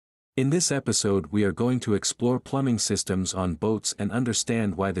In this episode we are going to explore plumbing systems on boats and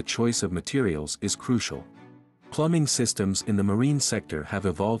understand why the choice of materials is crucial. Plumbing systems in the marine sector have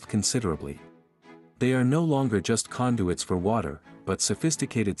evolved considerably. They are no longer just conduits for water, but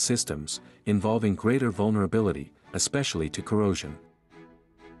sophisticated systems, involving greater vulnerability, especially to corrosion.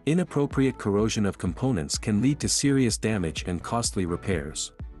 Inappropriate corrosion of components can lead to serious damage and costly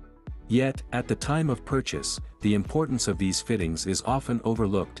repairs. Yet, at the time of purchase, the importance of these fittings is often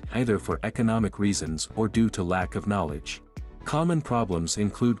overlooked either for economic reasons or due to lack of knowledge. Common problems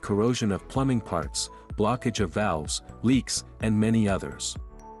include corrosion of plumbing parts, blockage of valves, leaks, and many others.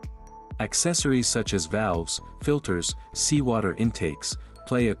 Accessories such as valves, filters, seawater intakes,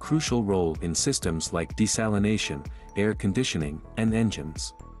 play a crucial role in systems like desalination, air conditioning, and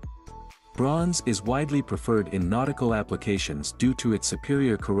engines. Bronze is widely preferred in nautical applications due to its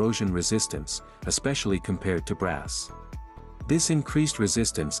superior corrosion resistance, especially compared to brass. This increased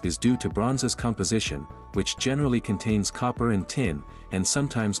resistance is due to bronze's composition, which generally contains copper and tin, and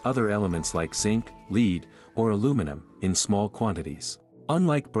sometimes other elements like zinc, lead, or aluminum, in small quantities.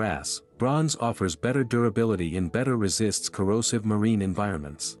 Unlike brass, bronze offers better durability and better resists corrosive marine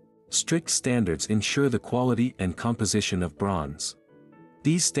environments. Strict standards ensure the quality and composition of bronze.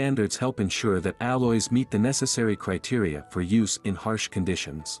 These standards help ensure that alloys meet the necessary criteria for use in harsh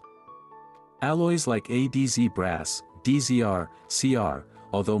conditions. Alloys like ADZ brass, DZR, CR,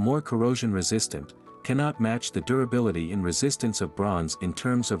 although more corrosion resistant, cannot match the durability and resistance of bronze in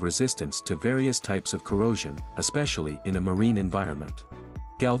terms of resistance to various types of corrosion, especially in a marine environment.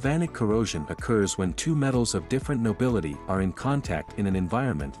 Galvanic corrosion occurs when two metals of different nobility are in contact in an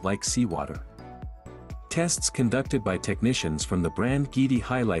environment like seawater. Tests conducted by technicians from the brand Geedy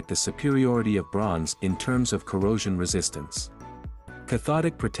highlight the superiority of bronze in terms of corrosion resistance.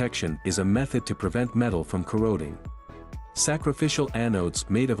 Cathodic protection is a method to prevent metal from corroding. Sacrificial anodes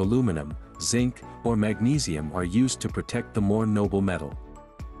made of aluminum, zinc, or magnesium are used to protect the more noble metal.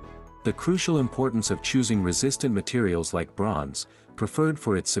 The crucial importance of choosing resistant materials like bronze, preferred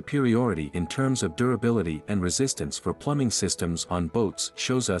for its superiority in terms of durability and resistance for plumbing systems on boats,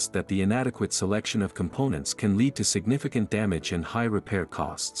 shows us that the inadequate selection of components can lead to significant damage and high repair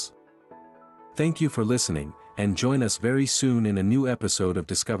costs. Thank you for listening, and join us very soon in a new episode of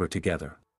Discover Together.